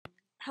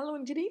Hello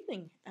and good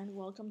evening, and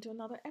welcome to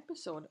another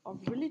episode of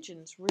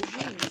Religions,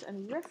 Regimes,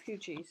 and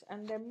Refugees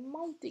and their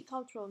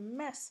multicultural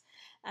mess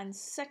and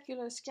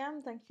secular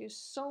scam. Thank you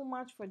so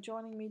much for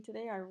joining me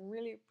today. I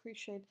really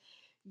appreciate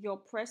your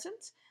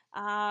presence.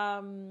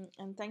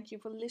 And thank you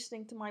for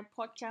listening to my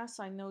podcast.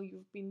 I know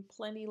you've been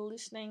plenty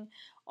listening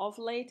of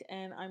late,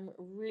 and I'm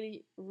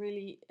really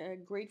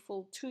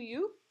grateful to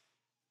you.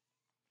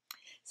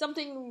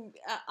 Something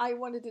I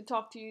wanted to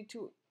talk to you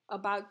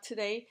about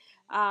today.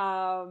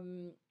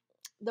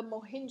 The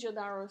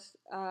Mohenjo-Daro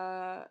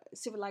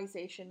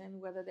civilization and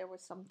whether there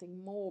was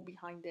something more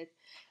behind it,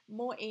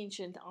 more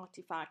ancient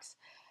artifacts,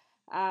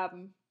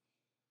 um,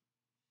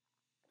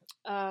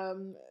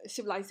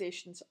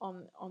 civilizations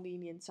on the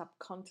Indian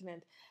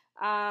subcontinent.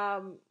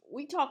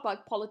 We talk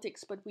about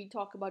politics, but we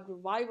talk about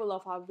revival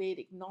of our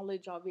Vedic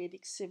knowledge, our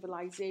Vedic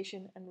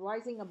civilization, and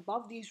rising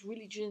above these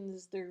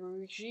religions, the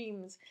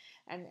regimes,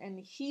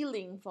 and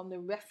healing from the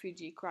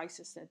refugee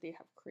crisis that they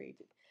have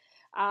created.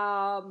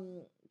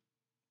 Um,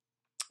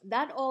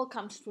 that all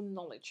comes from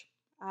knowledge.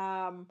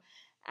 And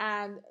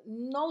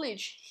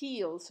knowledge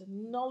heals,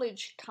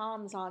 knowledge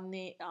calms our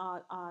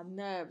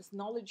nerves,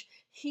 knowledge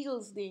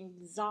heals the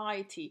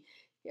anxiety,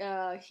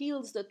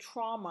 heals the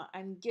trauma,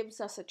 and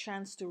gives us a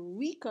chance to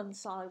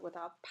reconcile with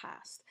our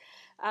past.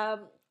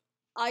 Um,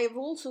 I have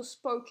also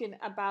spoken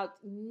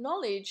about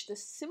knowledge, the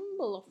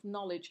symbol of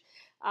knowledge,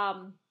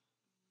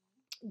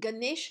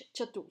 Ganesh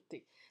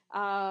Chaturthi.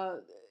 Uh,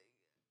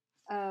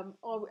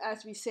 or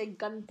as we say,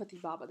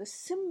 Ganpati Baba, the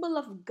symbol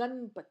of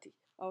Ganpati.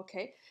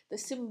 Okay, the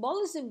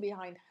symbolism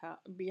behind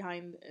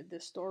the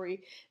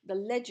story, the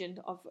legend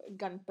of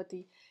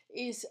Ganpati,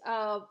 is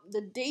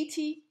the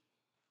deity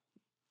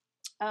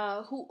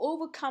who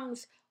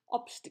overcomes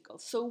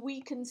obstacles. So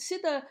we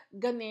consider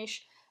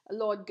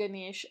Lord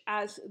Ganesh,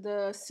 as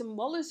the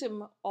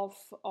symbolism of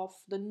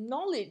the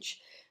knowledge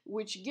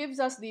which gives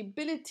us the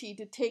ability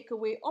to take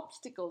away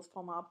obstacles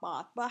from our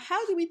path. But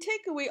how do we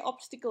take away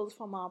obstacles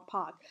from our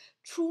path?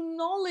 Through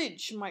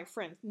knowledge, my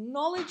friend.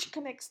 Knowledge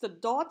connects the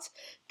dots,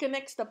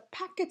 connects the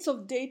packets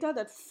of data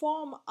that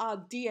form our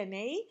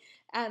DNA,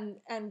 and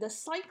the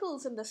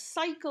cycles and the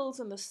cycles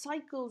and the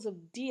cycles of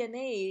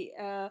DNA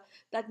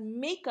that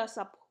make us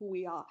up who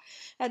we are.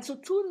 And so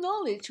through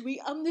knowledge,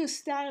 we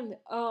understand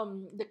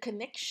the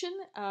connection,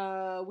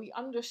 we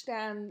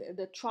understand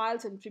the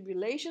trials and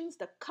tribulations,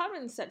 the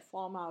currents that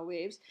form our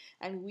waves,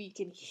 and we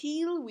can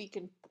heal, we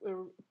can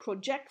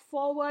project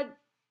forward,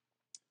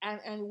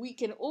 and we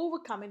can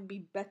overcome and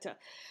be better.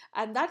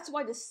 And that's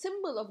why the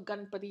symbol of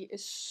Ganpati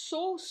is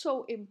so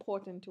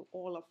important to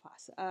all of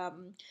us.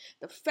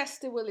 The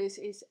festival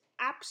is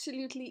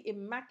absolutely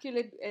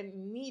immaculate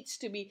and needs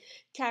to be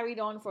carried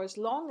on for as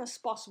long as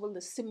possible.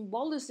 The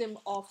symbolism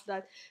of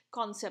that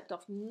concept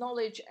of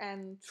knowledge,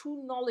 and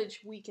through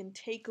knowledge we can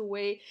take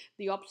away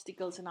the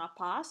obstacles in our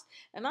past.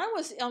 And I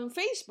was on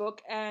Facebook,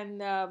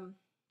 and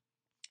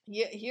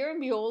here and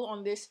behold,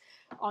 on this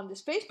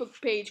Facebook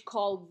page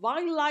called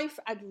Wildlife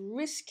at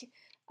Risk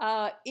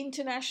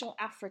International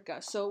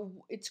Africa. So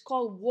it's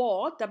called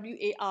WAR,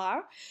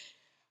 WAR,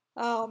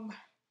 um,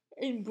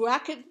 in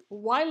bracket,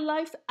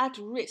 Wildlife at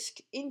Risk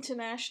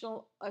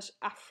International as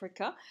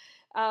Africa.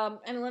 And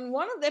on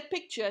one of their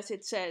pictures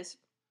it says,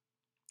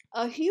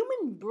 a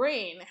human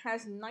brain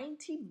has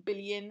 90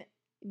 billion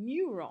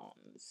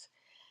neurons.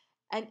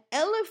 An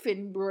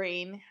elephant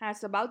brain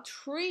has about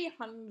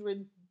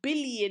 300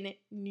 billion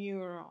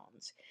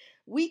neurons.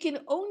 We can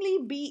only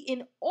be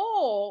in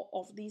awe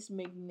of these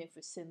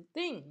magnificent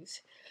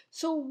things.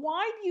 So,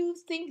 why do you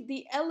think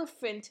the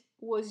elephant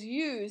was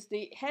used,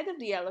 the head of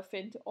the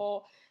elephant,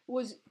 or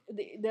was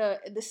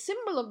the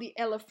symbol of the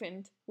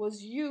elephant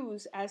was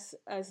used as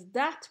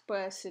that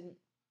person,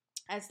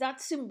 as that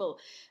symbol,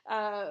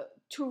 uh,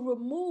 to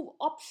remove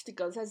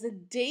obstacles, as a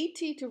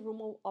deity to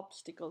remove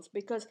obstacles?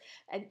 Because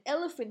an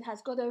elephant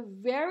has got a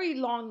very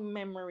long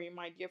memory,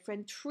 my dear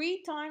friend,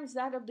 3 times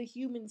that of the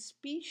human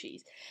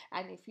species.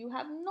 And if you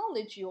have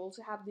knowledge, you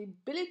also have the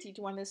ability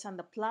to understand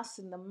the plus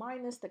and the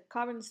minus, the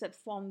currents that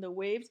form the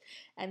waves,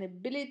 and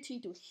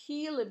ability to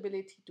heal,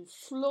 ability to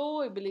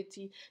flow,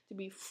 ability to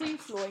be free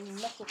flowing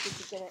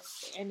metaphysical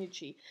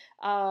energy,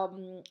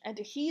 and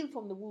to heal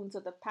from the wounds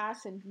of the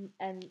past, and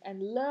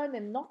learn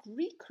and not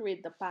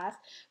recreate the past,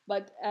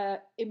 but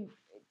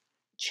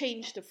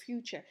change the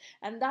future.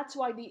 And that's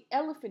why the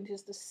elephant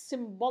is the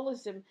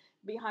symbolism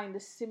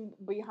behind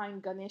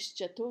behind Ganesh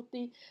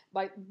Chaturthi,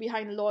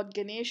 behind Lord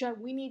Ganesha.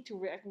 We need to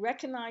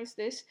recognize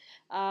this.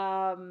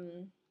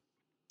 And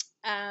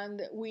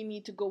we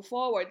need to go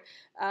forward.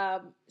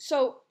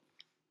 So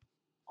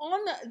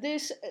on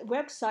this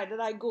website that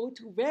I go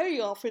to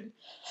very often,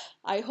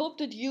 I hope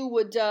that you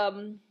would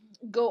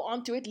go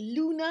onto it.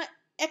 Lunar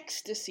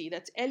Ecstasy.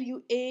 That's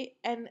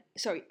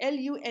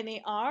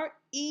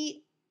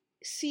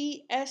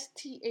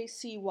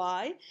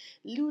LUNARECSTACY.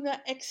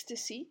 Lunar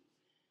Ecstasy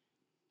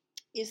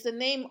is the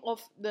name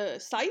of the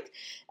site,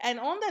 and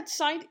on that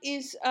site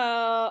is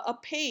a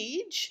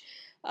page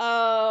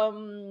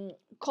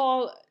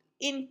called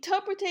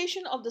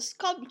interpretation of the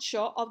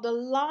sculpture of the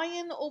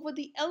lion over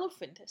the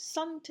elephant,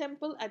 Sun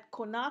Temple at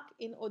Konark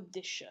in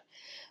Odisha.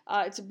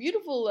 It's a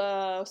beautiful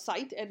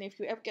site, and if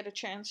you ever get a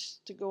chance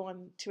to go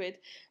on to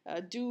it,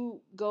 do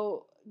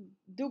go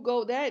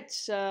there.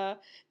 It's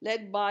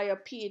led by a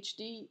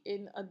PhD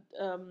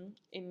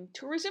in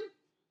tourism,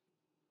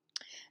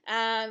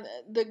 and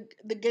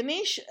the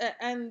Ganesh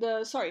and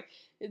sorry,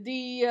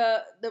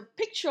 the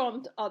picture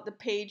on the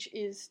page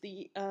is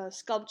the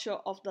sculpture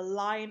of the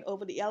lion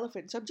over the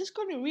elephant. So I'm just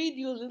going to read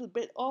you a little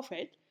bit of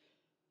it.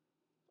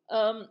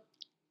 Um,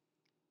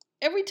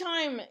 Every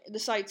time, the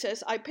site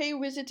says, I pay a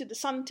visit to the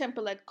Sun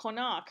Temple at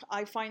Konark,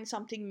 I find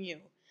something new,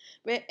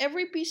 where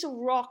every piece of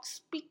rock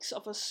speaks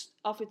of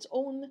its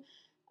own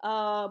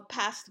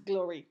past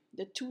glory.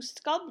 The two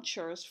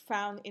sculptures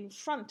found in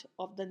front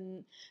of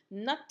the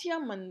Natya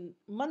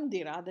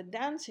Mandira, the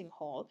dancing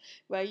hall,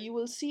 where you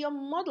will see a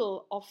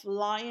model of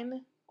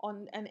lion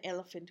on an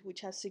elephant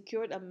which has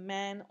secured a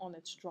man on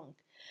its trunk.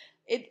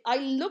 I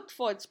looked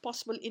for its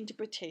possible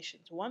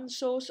interpretations. One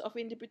source of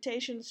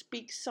interpretation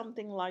speaks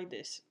something like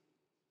this.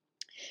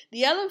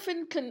 The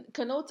elephant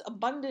connotes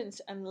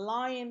abundance, and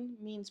lion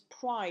means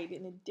pride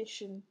in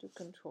addition to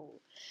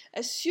control.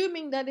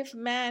 Assuming that if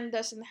man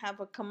doesn't have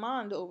a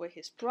command over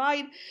his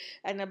pride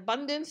and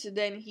abundance,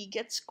 then he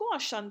gets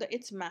squashed under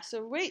its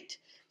massive weight.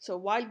 So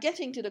while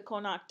getting to the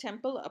Konark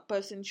temple, a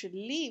person should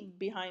leave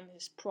behind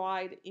his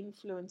pride,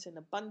 influence, and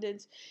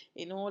abundance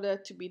in order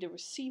to be the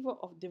receiver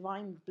of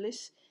divine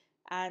bliss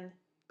and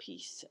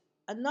peace.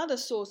 Another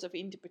source of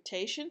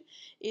interpretation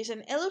is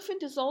an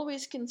elephant is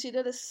always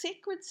considered a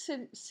sacred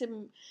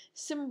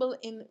symbol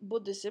in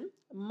Buddhism.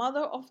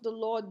 Mother of the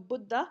Lord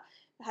Buddha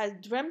has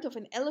dreamt of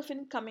an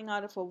elephant coming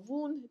out of a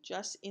wound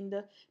just in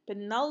the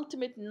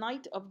penultimate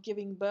night of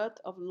giving birth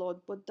of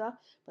Lord Buddha.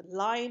 But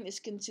lion is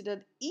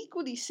considered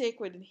equally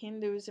sacred in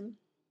Hinduism.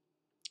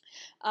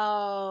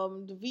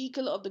 The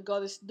vehicle of the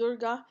goddess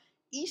Durga.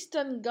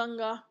 Eastern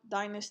Ganga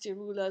dynasty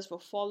rulers were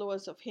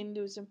followers of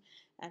Hinduism,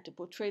 and to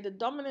portray the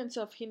dominance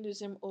of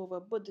Hinduism over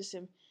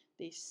Buddhism,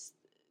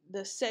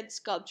 the said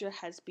sculpture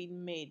has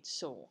been made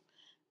so.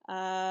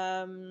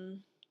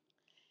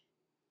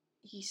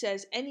 He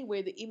says,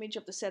 anyway, the image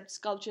of the said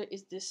sculpture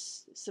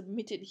is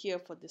submitted here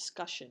for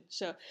discussion.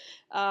 So,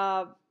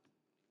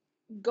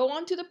 go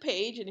onto the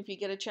page, and if you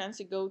get a chance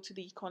to go to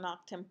the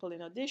Konark Temple in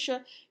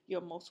Odisha,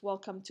 you're most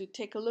welcome to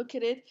take a look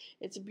at it.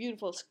 It's a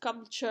beautiful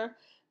sculpture.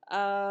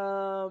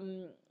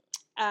 And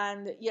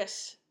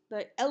yes,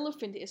 the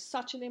elephant is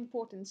such an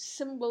important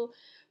symbol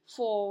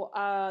for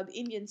the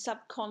Indian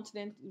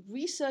subcontinent.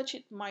 Research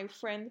it, my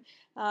friend,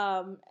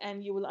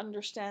 and you will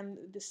understand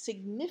the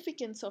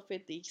significance of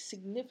it, the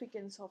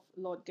significance of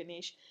Lord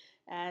Ganesha,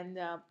 and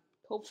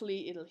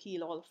hopefully it'll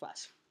heal all of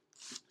us.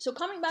 So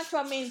coming back to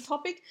our main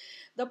topic,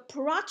 the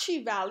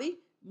Prachi Valley,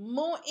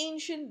 more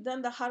ancient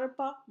than the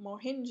Harappa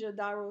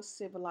Mohenjo-daro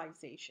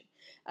civilization.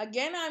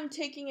 Again, I'm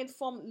taking it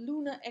from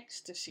Lunar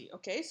Ecstasy.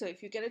 Okay, so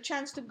if you get a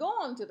chance to go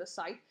onto the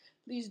site,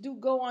 please do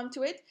go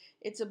onto it.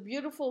 It's a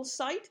beautiful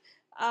site,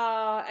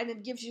 and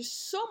it gives you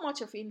so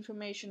much of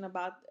information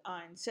about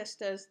our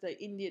ancestors, the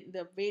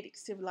Vedic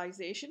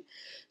civilization.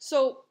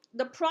 So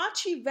the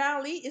Prachi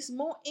Valley is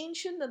more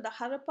ancient than the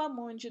Harappa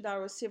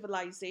Mohenjo-daro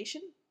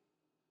civilization.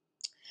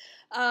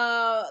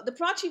 The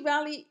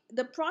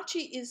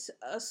Prachi is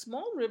a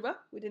small river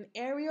with an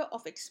area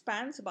of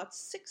expanse about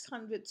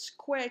 600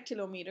 square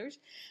kilometers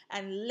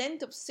and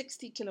length of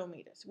 60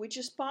 kilometers, which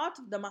is part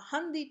of the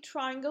Mahandi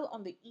Triangle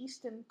on the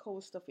eastern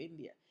coast of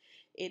India.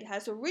 It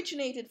has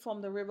originated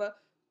from the river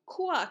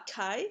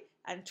Kuakai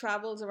and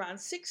travels around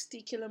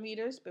 60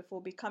 kilometers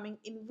before becoming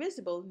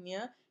invisible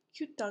near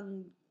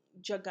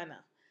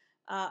Kutanjagana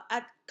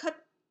at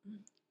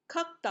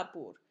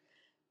Kaktapur.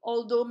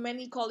 Although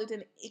many call it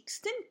an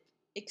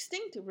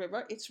extinct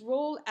river, its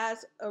role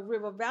as a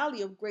river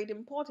valley of great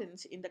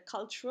importance in the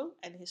cultural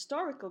and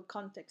historical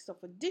context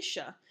of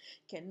Odisha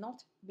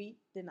cannot be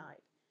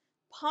denied.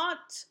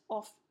 Parts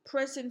of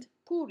present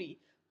Puri,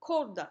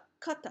 Khorda,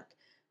 Cuttack,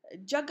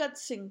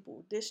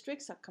 Jagatsinghpur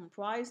districts are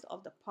comprised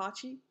of the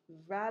Prachi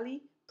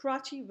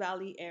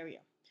Valley area.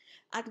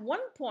 At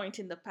one point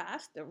in the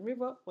past, the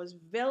river was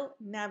well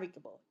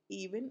navigable,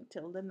 even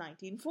till the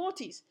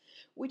 1940s,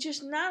 which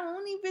is now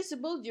only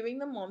visible during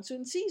the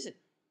monsoon season.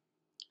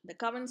 The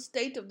current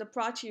state of the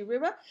Prachi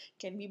River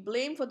can be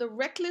blamed for the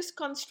reckless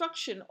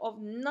construction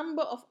of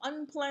number of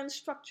unplanned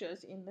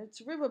structures in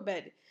its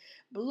riverbed,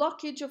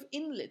 blockage of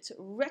inlets,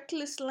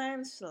 reckless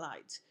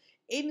landslides,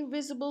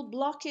 invisible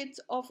blockades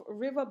of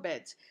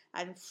riverbeds,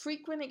 and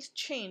frequent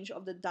exchange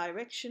of the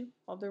direction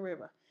of the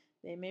river.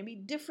 There may be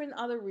different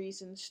other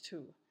reasons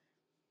too.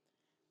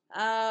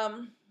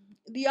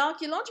 The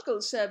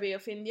Archaeological Survey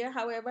of India,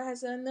 however,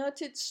 has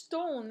unearthed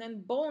stone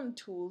and bone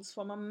tools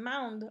from a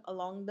mound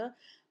along the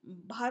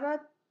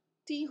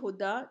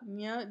Bharatihuda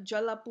near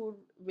Jalapur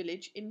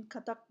village in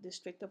Cuttack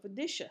district of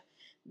Odisha.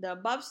 The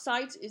above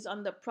site is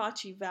on the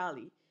Prachi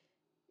Valley.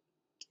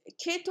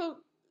 Keto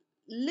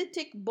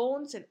lithic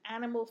bones and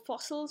animal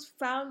fossils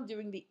found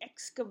during the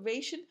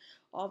excavation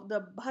of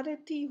the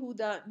Bharati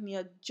Huda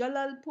near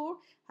Jalalpur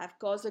have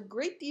caused a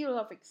great deal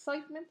of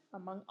excitement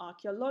among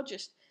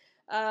archaeologists.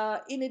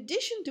 In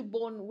addition to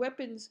bone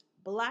weapons,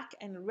 black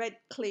and red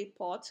clay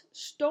pots,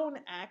 stone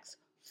axe,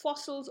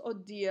 fossils or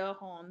deer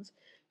horns,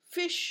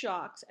 fish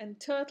sharks, and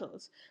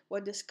turtles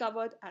were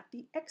discovered at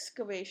the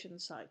excavation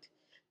site.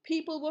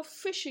 People were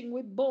fishing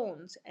with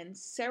bones and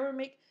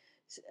ceramic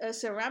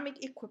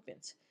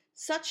equipment.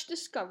 Such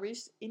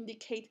discoveries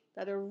indicate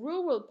that a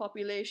rural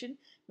population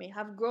may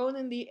have grown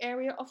in the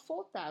area of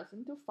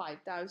 4,000 to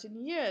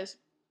 5,000 years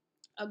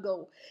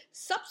ago.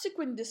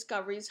 Subsequent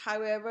discoveries,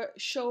 however,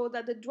 show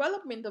that the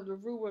development of the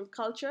rural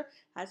culture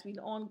has been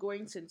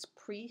ongoing since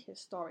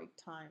prehistoric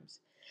times.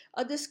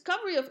 A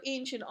discovery of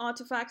ancient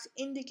artifacts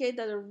indicate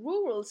that a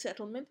rural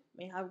settlement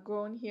may have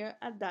grown here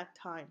at that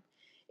time.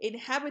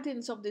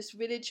 Inhabitants of this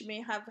village may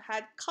have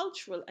had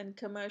cultural and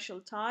commercial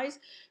ties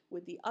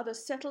with the other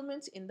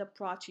settlements in the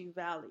Prachi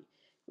Valley,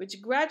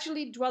 which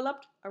gradually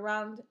developed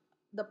around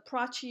the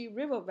Prachi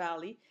River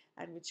Valley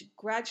and which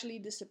gradually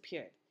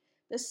disappeared.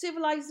 The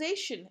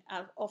civilization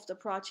of the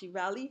Prachi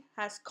Valley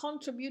has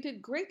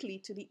contributed greatly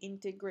to the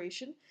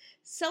integration,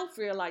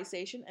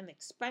 self-realization, and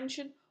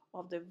expansion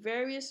of the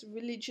various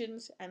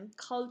religions and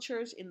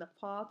cultures in the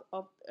path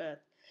of earth.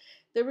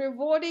 The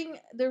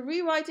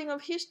rewriting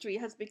of history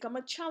has become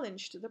a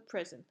challenge to the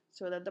present,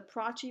 so that the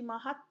Prachi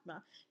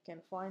Mahatma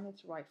can find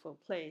its rightful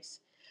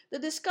place. The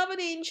discovered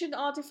ancient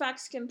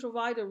artifacts can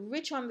provide a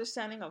rich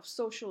understanding of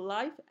social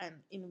life and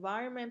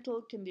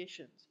environmental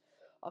conditions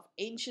of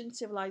ancient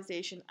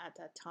civilization at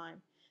that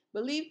time,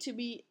 believed to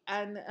be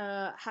and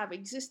have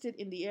existed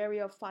in the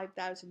area of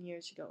 5,000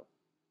 years ago.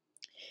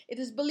 It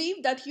is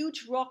believed that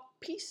huge rock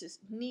pieces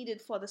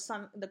needed for the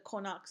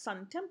Konark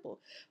Sun Temple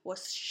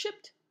was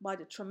shipped by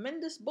the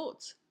tremendous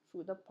boats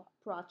through the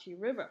Prachi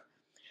River.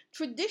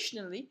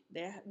 Traditionally,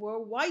 there were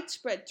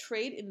widespread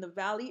trade in the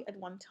valley at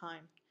one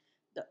time.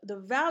 The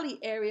valley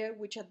area,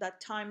 which at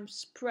that time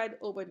spread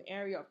over an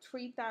area of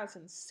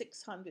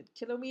 3,600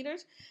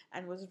 kilometers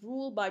and was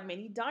ruled by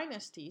many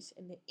dynasties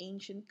in the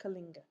ancient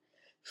Kalinga.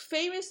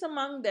 Famous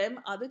among them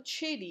are the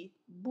Chedi,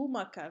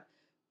 Bhumakar,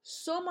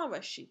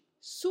 Somavashi,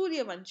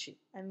 Suryavanshi,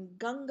 and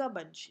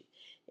Gangavanshi.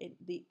 In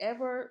the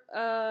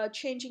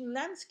ever-changing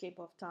landscape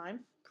of time,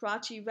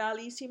 Prachi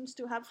Valley seems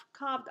to have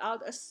carved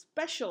out a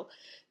special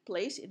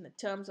place in the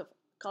terms of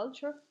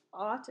culture,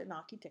 art, and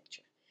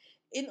architecture.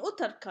 In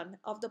Uttarakhand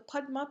of the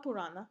Padma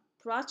Purana,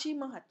 Prachi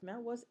Mahatma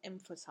was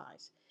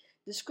emphasized.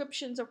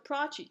 Descriptions of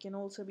Prachi can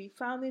also be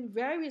found in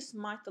various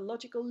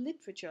mythological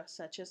literature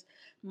such as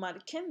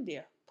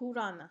Markandeya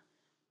Purana,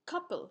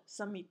 Kapil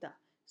Samhita,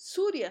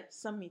 Surya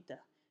Samhita,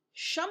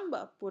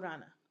 Shamba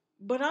Purana,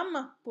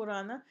 Brahma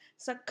Purana,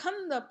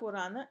 Sakanda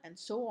Purana, and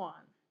so on.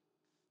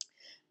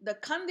 The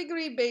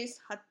Kandagiri-based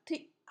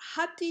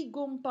Hati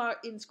Gumpar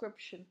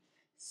inscription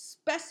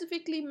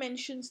specifically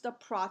mentions the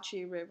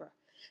Prachi River.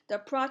 The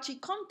Prachi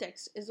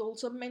context is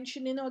also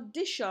mentioned in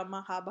Odisha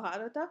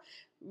Mahabharata,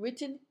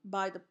 written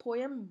by the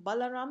poem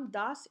Balaram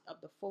Das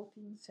of the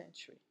 14th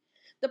century.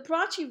 The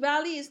Prachi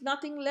Valley is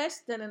nothing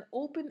less than an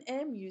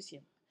open-air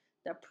museum.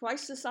 The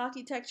priceless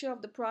architecture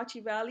of the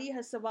Prachi Valley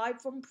has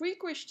survived from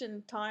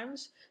pre-Christian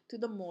times to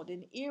the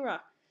modern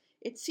era.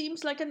 It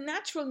seems like a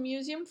natural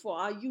museum for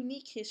our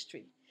unique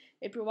history.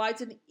 It provides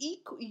an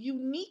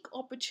unique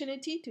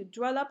opportunity to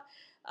develop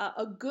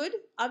a good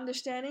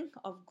understanding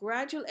of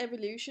gradual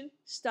evolution,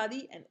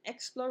 study, and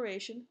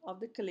exploration of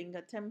the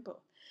Kalinga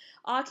temple.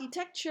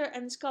 Architecture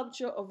and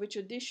sculpture of which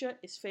Odisha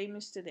is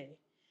famous today.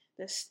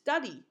 The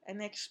study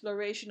and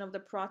exploration of the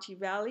Prachi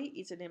Valley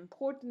is an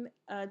important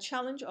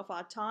challenge of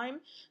our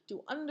time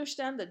to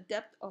understand the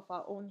depth of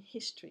our own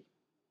history.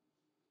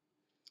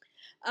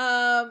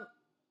 The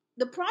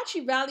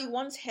Prachi Valley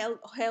once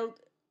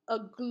held a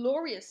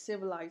glorious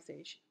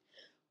civilization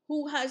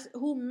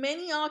who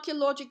many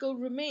archaeological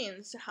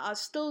remains are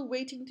still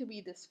waiting to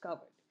be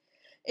discovered.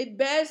 It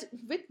bears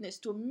witness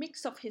to a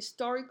mix of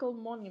historical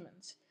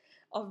monuments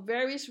of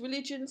various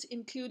religions,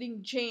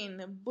 including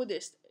Jain,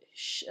 Buddhist,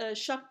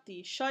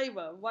 Shakti,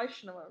 Shaiva,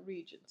 Vaishnava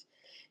regions.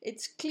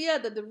 It's clear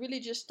that the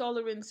religious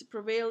tolerance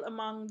prevailed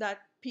among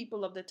that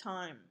people of the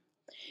time.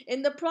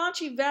 In the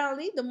Prachi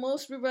Valley, the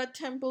most revered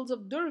temples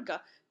of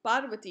Durga,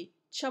 Parvati,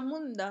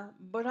 Chamunda,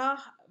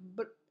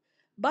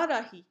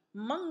 Barahi,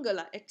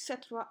 Mangala,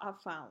 etc. are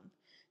found.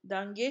 The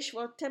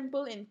Angeshwar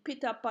temple in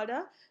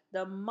Pitapada,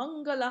 the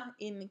Mangala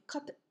in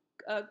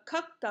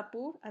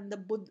Kaktapur, and the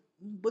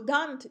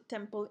Buddhant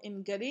temple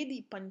in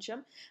Garedi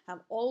Pancham have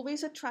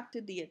always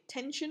attracted the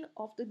attention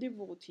of the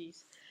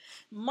devotees.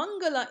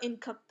 Mangala in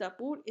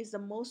Kaktapur is the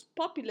most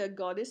popular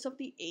goddess of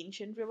the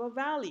ancient river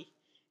valley.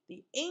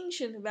 The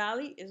ancient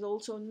valley is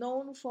also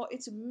known for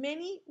its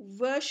many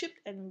worshipped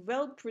and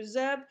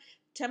well-preserved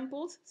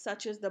temples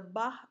such as the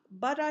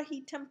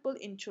Barahi temple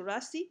in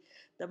Churasi,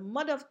 the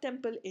Madhav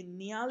temple in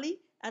Niali,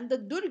 and the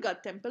Durga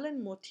temple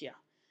in Motia.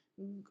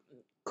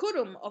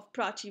 Kurum of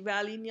Prachi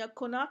Valley near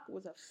Konark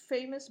was a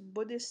famous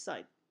Buddhist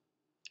site.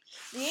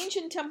 The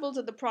ancient temples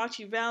of the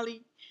Prachi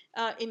Valley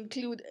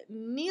include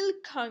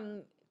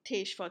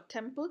Nilkanteshwar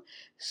Temple,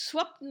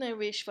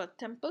 Swapnaveshwar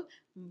Temple,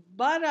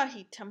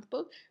 Barahi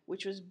Temple,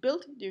 which was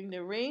built during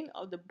the reign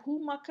of the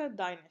Bhumaka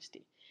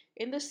dynasty.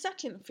 In the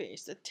second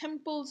phase, the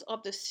temples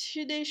of the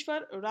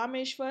Siddheshwar,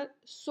 Rameshwar,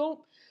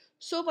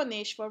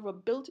 Sovaneshwar were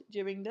built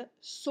during the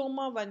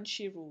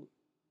Somavanshi rule.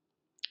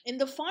 In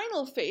the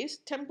final phase,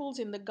 temples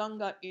in the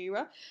Ganga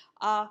era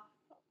are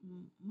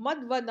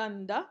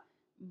Madhvananda,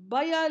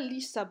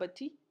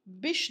 Bayalisabati,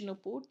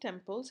 Bishnupur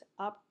temples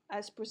are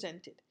as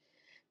presented.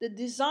 The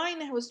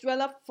design was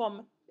developed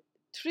from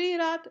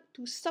Trirat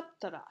to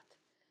Saptarat.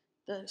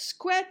 The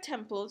square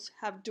temples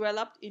have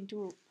developed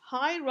into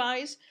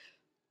high-rise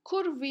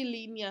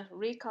curvilinear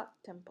Rekha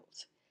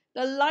temples.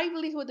 The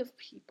livelihood of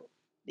people.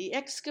 The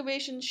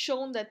excavations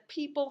shown that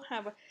people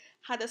have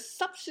had a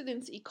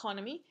subsistence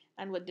economy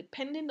and were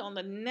dependent on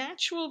the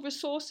natural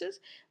resources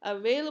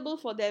available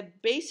for their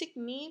basic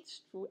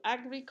needs through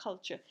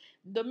agriculture,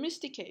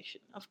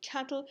 domestication of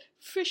cattle,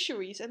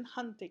 fisheries, and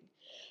hunting.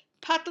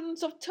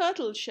 Patterns of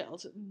turtle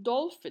shells,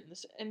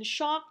 dolphins, and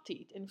shark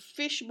teeth and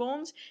fish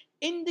bones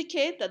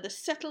indicate that the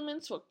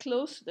settlements were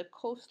close to the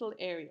coastal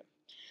area.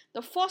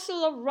 The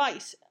fossil of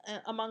rice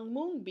among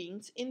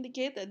moonbeams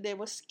indicate that they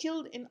were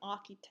skilled in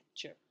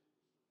architecture.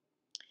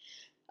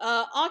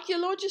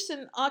 Archaeologists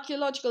and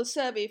Archaeological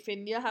Survey of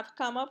India have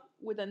come up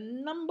with a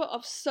number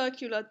of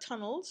circular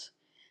tunnels,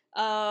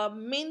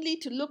 mainly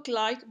to look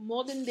like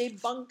modern day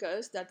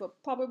bunkers that were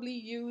probably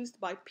used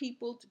by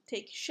people to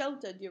take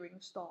shelter during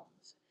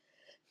storms.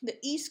 The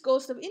east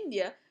coast of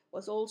India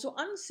was also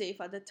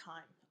unsafe at the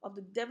time of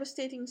the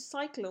devastating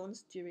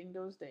cyclones during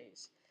those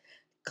days.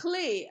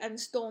 Clay and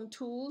stone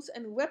tools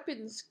and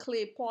weapons,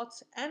 clay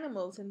pots,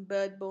 animals and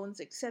bird bones,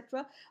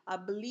 etc., are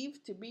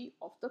believed to be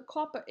of the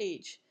Copper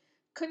Age.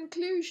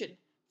 Conclusion: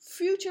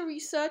 future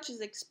research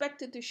is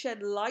expected to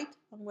shed light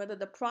on whether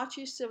the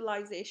Prachi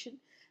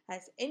civilization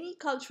has any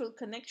cultural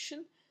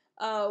connection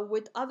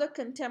with other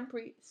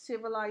contemporary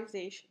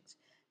civilizations,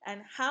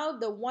 and how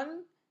the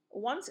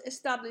once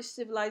established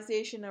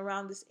civilization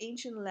around this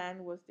ancient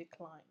land was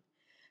declined.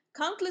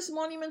 Countless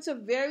monuments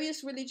of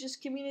various religious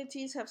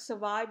communities have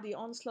survived the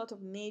onslaught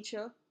of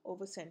nature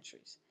over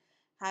centuries.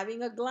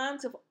 Having a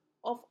glance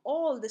of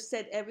all the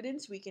said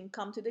evidence, we can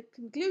come to the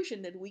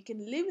conclusion that we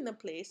can live in a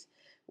place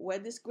where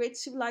this great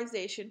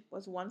civilization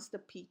was once the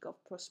peak of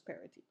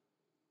prosperity.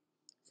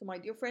 So, my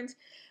dear friends,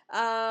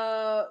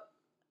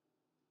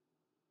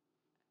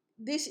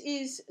 this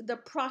is the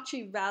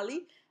Prachi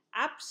Valley,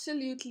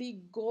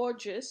 absolutely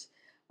gorgeous.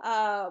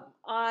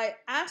 I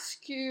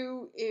ask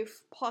you,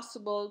 if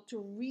possible, to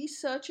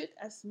research it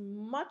as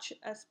much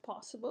as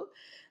possible,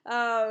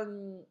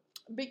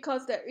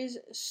 because there is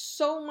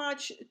so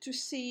much to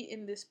see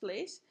in this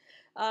place,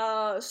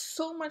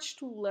 so much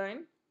to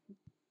learn.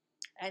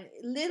 And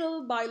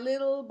little by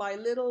little by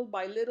little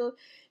by little,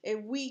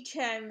 if we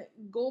can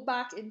go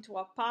back into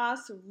our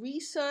past,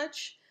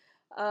 research,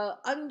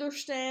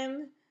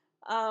 understand,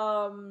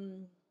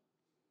 um,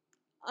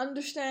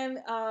 understand,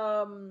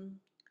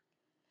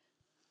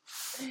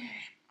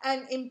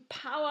 and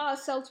empower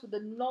ourselves with the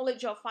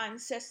knowledge of our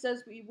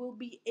ancestors, we will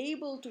be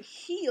able to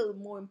heal.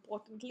 More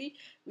importantly,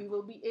 we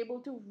will be able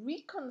to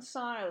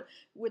reconcile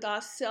with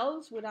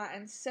ourselves, with our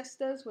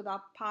ancestors, with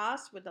our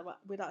past, with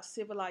our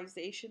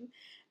civilization,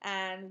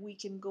 and we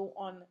can go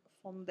on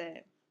from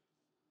there.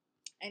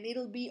 And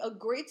it'll be a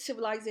great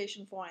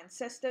civilization for our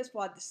ancestors,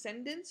 for our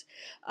descendants.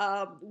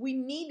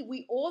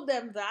 We owe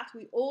them that.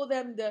 We owe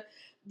them the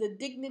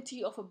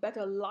dignity of a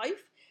better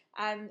life,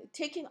 and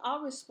taking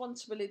our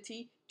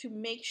responsibility to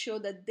make sure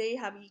that they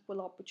have equal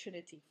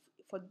opportunity.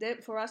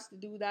 For us to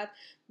do that,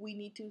 we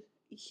need to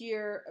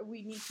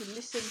we need to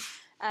listen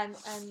and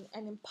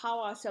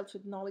empower ourselves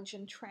with knowledge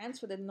and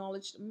transfer the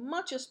knowledge as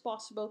much as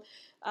possible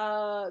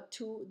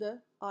to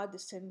our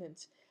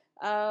descendants.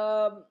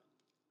 I'm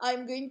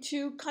going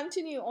to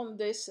continue on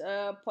this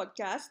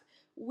podcast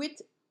with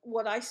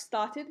what I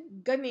started,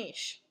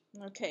 Ganesh.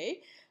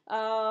 Okay,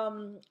 a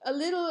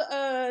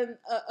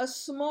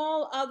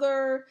small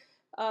other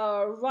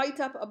write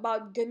up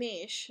about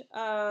Ganesh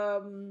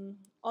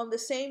on the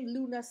same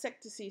Luna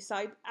Sectasy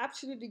site.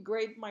 Absolutely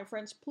great, my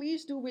friends.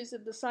 Please do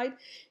visit the site.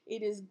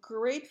 It is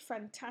great,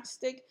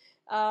 fantastic.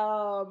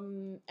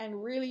 And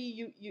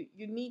really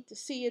you need to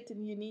see it,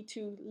 and you need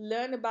to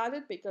learn about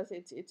it, because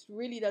it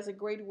really does a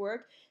great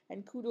work.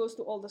 And kudos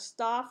to all the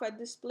staff at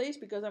this place,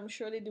 because I'm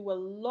sure they do a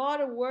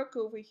lot of work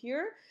over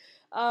here.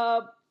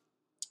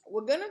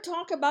 We're going to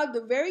talk about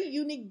the very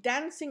unique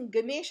dancing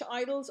Ganesh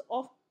idols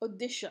of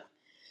Odisha.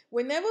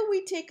 Whenever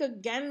we take a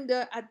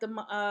gander at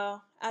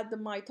the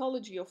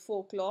mythology of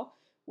folklore,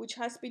 which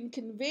has been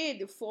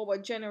conveyed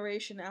forward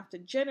generation after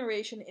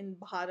generation in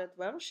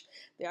Bharatvarsh,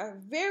 there are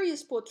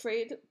various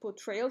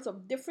portrayals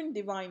of different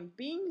divine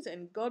beings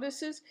and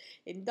goddesses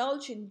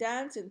indulge in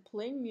dance and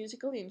playing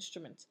musical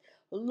instruments.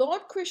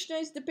 Lord Krishna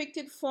is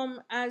depicted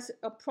as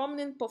a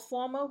prominent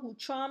performer who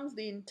charms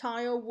the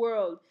entire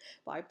world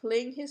by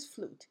playing his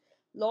flute.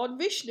 Lord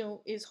Vishnu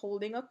is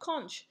holding a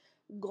conch.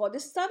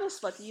 Goddess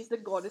Saraswati is the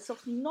goddess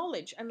of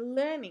knowledge and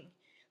learning,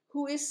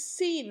 who is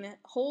seen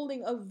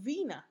holding a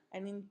veena,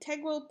 an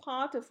integral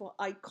part of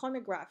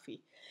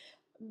iconography.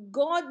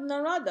 God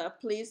Narada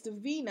plays the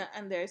veena,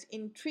 and there's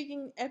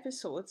intriguing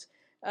episodes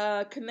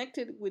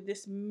connected with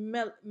this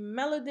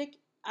melodic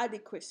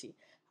adequacy.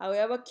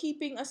 However,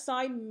 keeping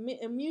aside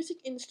music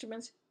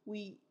instruments,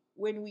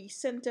 when we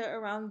center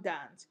around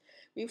dance,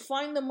 we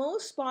find the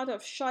most part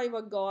of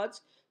Shiva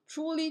gods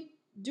truly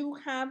do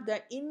have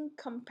their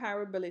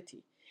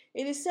incomparability.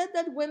 It is said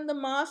that when the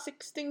mass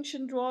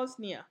extinction draws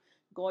near,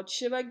 God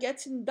Shiva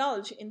gets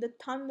indulged in the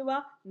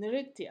Tandava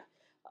Nritya,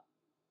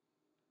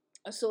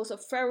 a source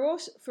of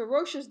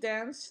ferocious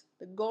dance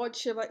the god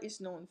Shiva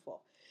is known for.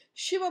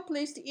 Shiva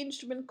plays the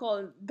instrument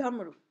called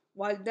dhamru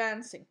while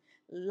dancing.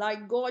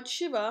 Like god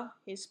Shiva,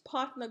 his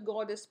partner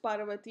goddess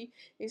Parvati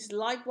is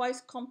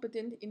likewise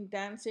competent in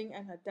dancing,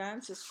 and her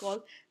dance is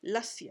called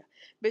lasya.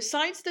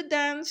 Besides the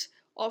dance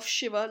of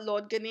Shiva,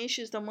 Lord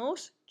Ganesha is the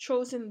most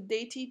chosen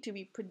deity to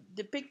be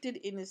depicted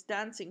in his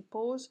dancing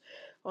pose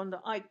on the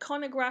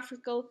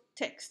iconographical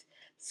text,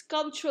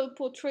 sculptural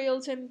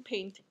portrayals, and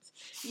paintings.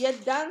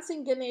 Yet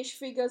dancing Ganesh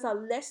figures are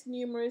less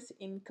numerous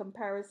in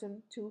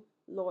comparison to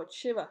Lord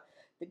Shiva,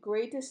 the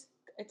greatest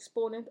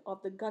exponent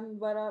of the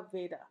Ganvara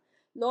Veda.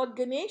 Lord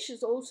Ganesh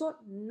is also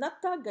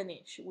Nata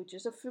Ganesh, which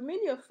is a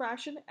familiar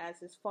fashion as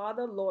his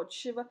father, Lord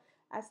Shiva,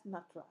 as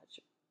Nataraj.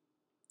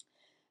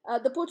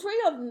 The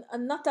portrayal of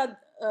Nata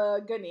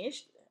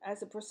Ganesh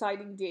as a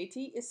presiding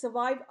deity is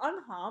survived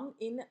unharmed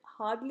in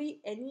hardly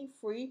any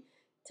free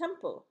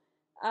temple.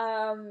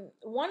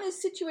 One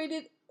is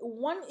situated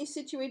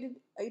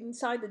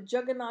inside the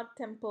Jagannath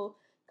temple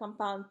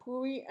compound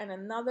Puri, and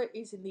another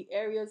is in the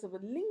areas of a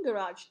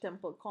Lingaraj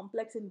temple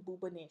complex in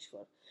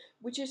Bhubaneswar,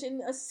 which is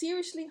in a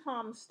seriously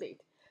harmed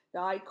state. The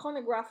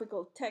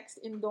iconographical text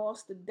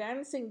endorsed the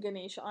dancing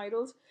Ganesh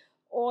idols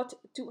ought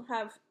to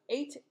have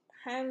 8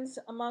 hands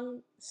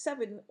among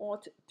 7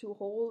 ought to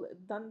hold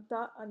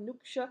Danta,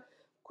 Anuksha,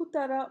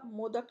 Kutara,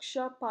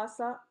 Modaksha,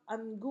 Pasa,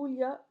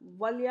 Angulya,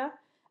 Valya,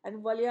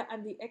 and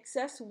the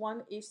excess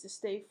one is to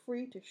stay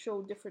free to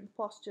show different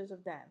postures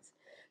of dance.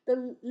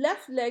 The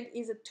left leg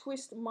is a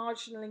twist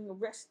marginally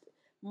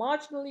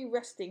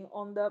resting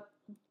on the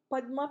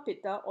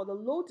Padmapita or the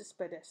lotus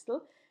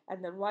pedestal,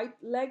 and the right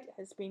leg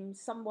has been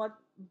somewhat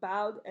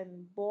bowed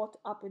and brought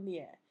up in the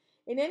air.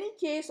 In any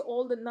case,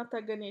 all the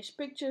Nata Ganesh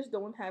pictures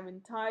don't have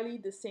entirely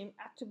the same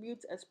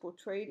attributes as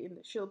portrayed in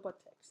the Shilpa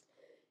text.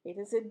 It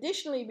has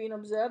additionally been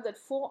observed that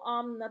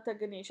 4-armed Nata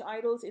Ganesh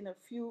idols in a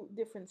few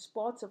different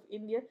spots of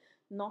India,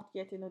 not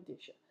yet in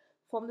Odisha.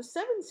 From the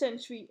 7th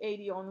century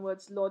AD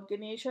onwards, Lord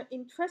Ganesha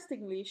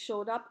interestingly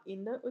showed up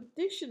in the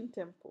Odishan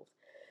temples.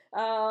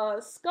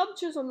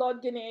 Sculptures of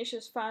Lord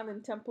Ganesha found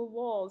in temple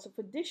walls of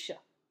Odisha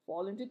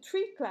fall into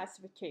 3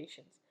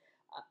 classifications.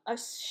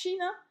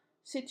 Ashina,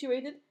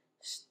 situated,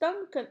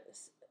 Stanaka,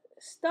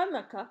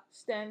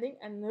 standing,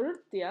 and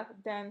Nritya,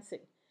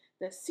 dancing.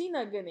 The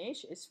Sina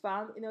Ganesh is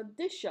found in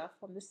Odisha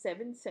from the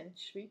 7th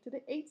century to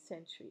the 8th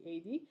century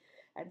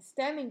AD, and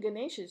standing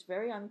Ganesh is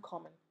very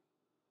uncommon.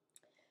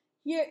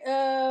 Here,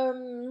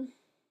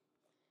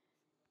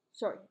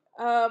 sorry,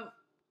 I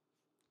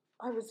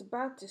was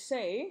about to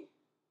say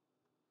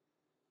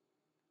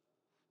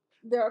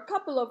there are a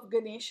couple of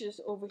Ganeshas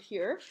over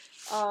here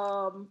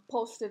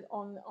posted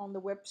on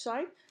the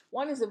website.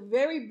 One is a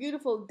very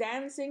beautiful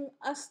dancing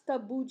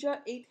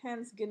Astabhuja 8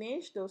 hands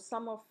Ganesh, though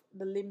some of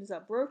the limbs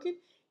are broken.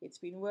 It's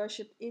been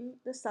worshipped in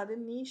the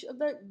southern niche of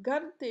the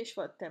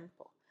Gardeshwar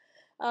temple.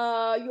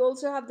 You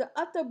also have the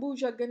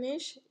Attabhuja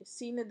Ganesh,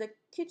 seen at the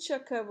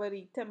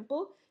Kichakavari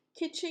temple,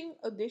 Kitching,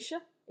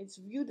 Odisha. It's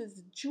viewed as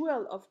the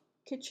jewel of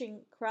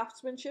Kitching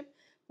craftsmanship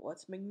for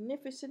its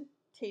magnificent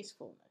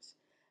tastefulness.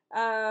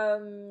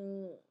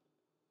 And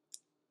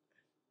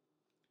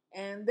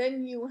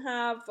then you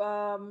have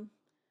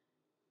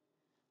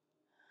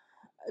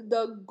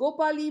the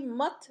Gopali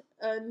Mat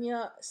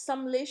near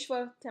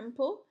Samleshwar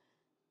temple,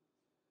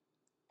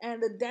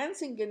 and the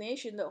dancing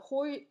Ganesh in the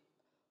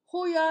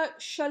Hoya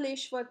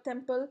Shaleshwar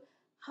temple,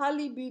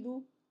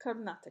 Halibidu,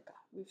 Karnataka.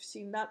 We've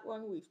seen that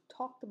one, we've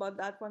talked about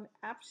that one,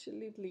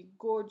 absolutely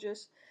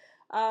gorgeous.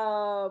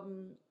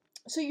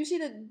 So you see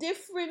the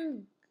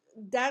different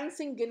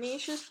dancing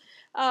Ganeshas,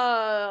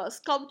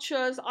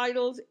 sculptures,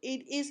 idols.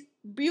 It is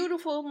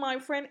beautiful, my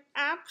friend,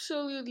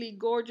 absolutely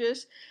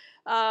gorgeous,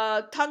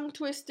 tongue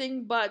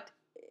twisting, but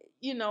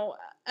you know,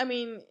 I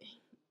mean,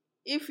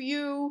 if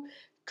you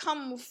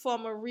come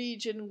from a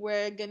region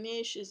where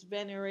Ganesh is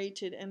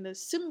venerated and the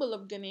symbol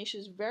of Ganesh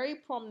is very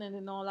prominent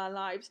in all our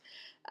lives,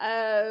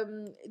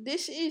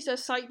 this is a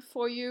site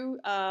for you.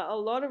 A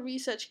lot of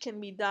research can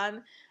be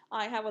done.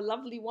 I have a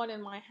lovely one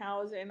in my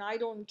house, and I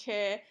don't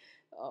care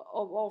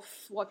of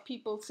what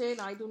people say,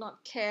 and I do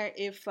not care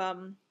if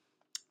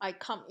I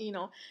come,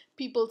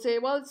 people say,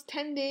 well, it's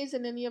 10 days,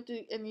 and then you have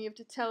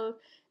to tell,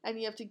 and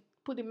you have to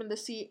put him in the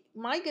sea.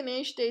 My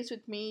Ganesh stays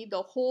with me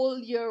the whole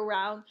year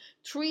round,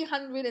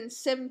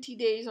 370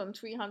 days on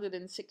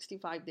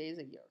 365 days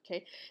a year.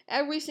 Okay,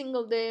 every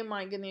single day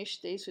my Ganesh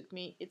stays with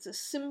me. It's a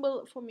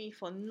symbol for me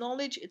for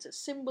knowledge. It's a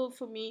symbol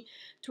for me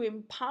to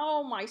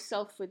empower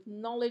myself with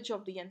knowledge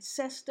of the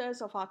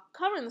ancestors, of our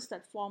currents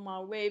that form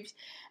our waves,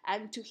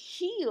 and to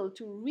heal,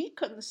 to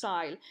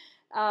reconcile.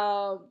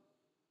 Uh,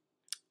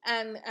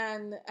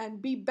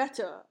 and be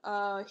better,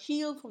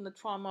 heal from the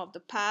trauma of the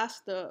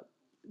past, the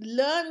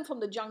learn from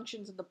the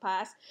junctions of the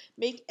past,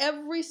 make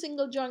every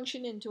single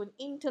junction into an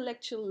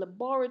intellectual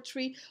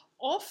laboratory,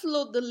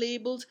 offload the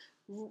labels,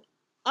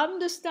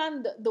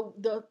 understand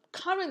the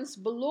currents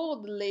below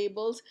the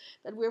labels,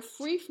 that we're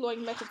free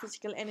flowing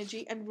metaphysical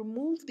energy, and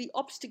remove the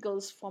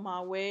obstacles from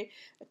our way,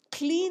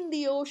 clean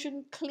the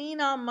ocean, clean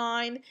our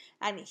mind,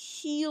 and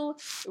heal,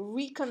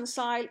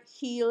 reconcile,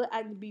 heal,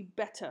 and be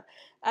better.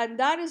 And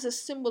that is a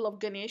symbol of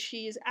Ganesh.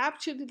 He is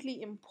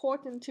absolutely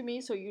important to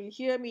me, so you'll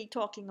hear me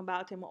talking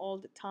about him all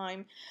the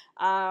time.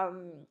 I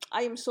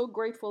am so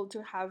grateful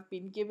to have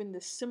been given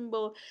this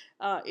symbol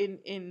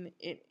in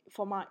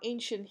from our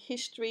ancient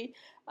history.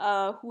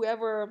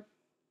 Whoever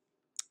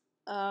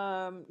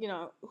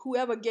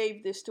whoever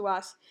gave this to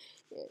us,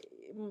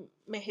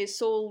 may his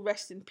soul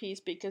rest in peace,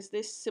 because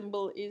this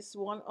symbol is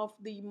one of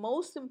the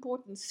most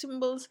important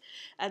symbols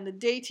and the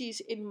deities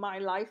in my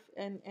life,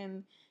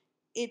 and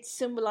it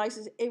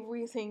symbolizes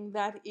everything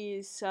that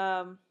is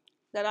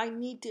that I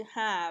need to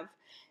have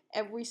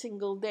every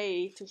single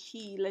day to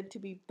heal and to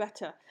be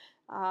better,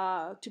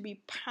 to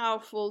be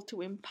powerful,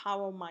 to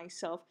empower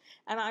myself.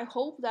 And I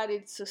hope that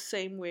it's the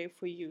same way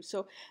for you.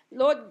 So,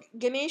 Lord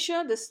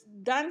Ganesha, this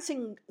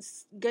dancing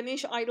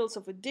Ganesha idols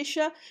of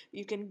Odisha,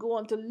 you can go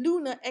on to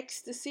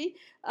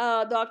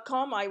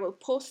lunarecstasy.com. I will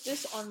post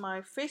this on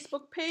my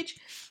Facebook page,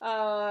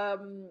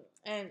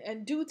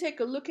 and do take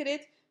a look at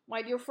it.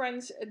 My dear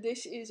friends,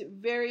 this is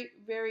very,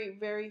 very,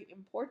 very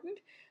important.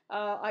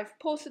 I've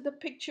posted a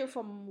picture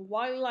from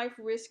Wildlife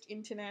Risk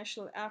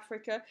International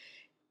Africa.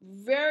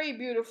 Very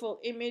beautiful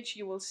image.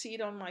 You will see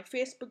it on my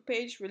Facebook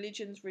page,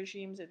 Religions,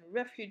 Regimes, and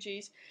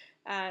Refugees.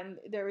 And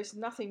there is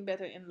nothing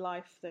better in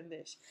life than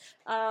this.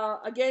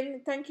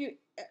 Again, thank you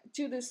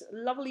to the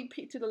lovely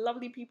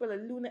people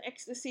at Luna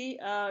Ecstasy.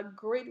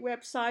 Great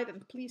website,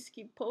 and please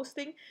keep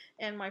posting.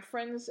 And my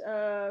friends,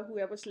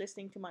 whoever's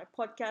listening to my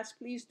podcast,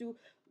 please do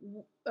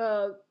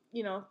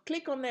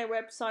click on their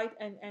website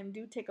and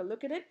do take a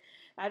look at it.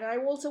 And I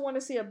also want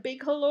to say a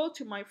big hello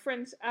to my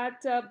friends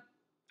at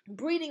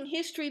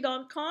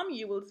breedinghistory.com.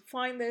 You will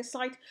find their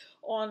site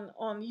on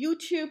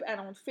YouTube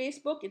and on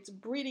Facebook. It's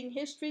Breeding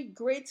History.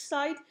 Great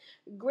site,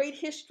 great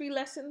history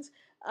lessons,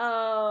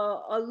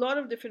 a lot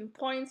of different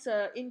points,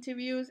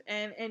 interviews,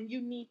 and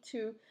you need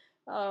to,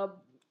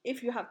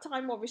 if you have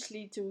time,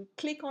 obviously, to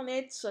click on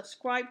it,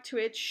 subscribe to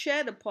it,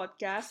 share the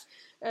podcast,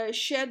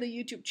 share the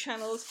YouTube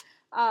channels.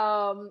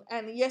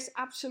 And yes,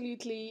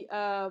 absolutely,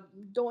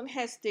 don't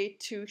hesitate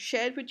to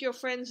share it with your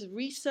friends,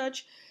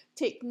 research,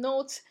 take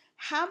notes,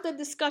 have the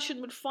discussion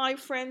with 5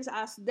 friends,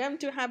 ask them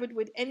to have it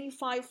with any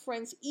 5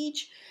 friends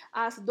each,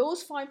 ask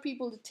those 5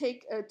 people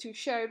to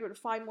share it with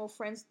 5 more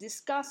friends,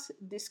 discuss,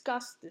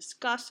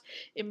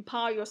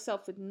 empower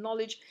yourself with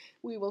knowledge.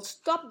 We will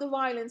stop the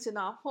violence in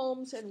our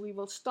homes, and we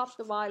will stop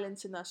the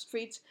violence in our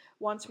streets.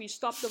 Once we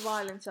stop the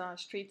violence in our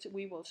streets,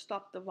 we will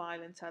stop the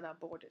violence at our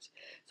borders.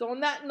 So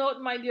on that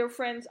note, my dear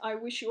friends, I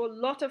wish you a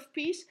lot of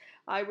peace.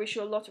 I wish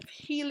you a lot of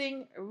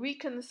healing,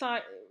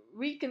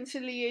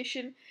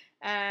 reconciliation,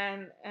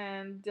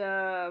 and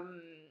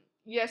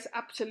yes,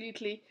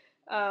 absolutely,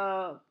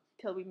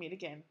 till we meet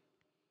again.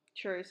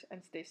 Cheers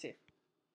and stay safe.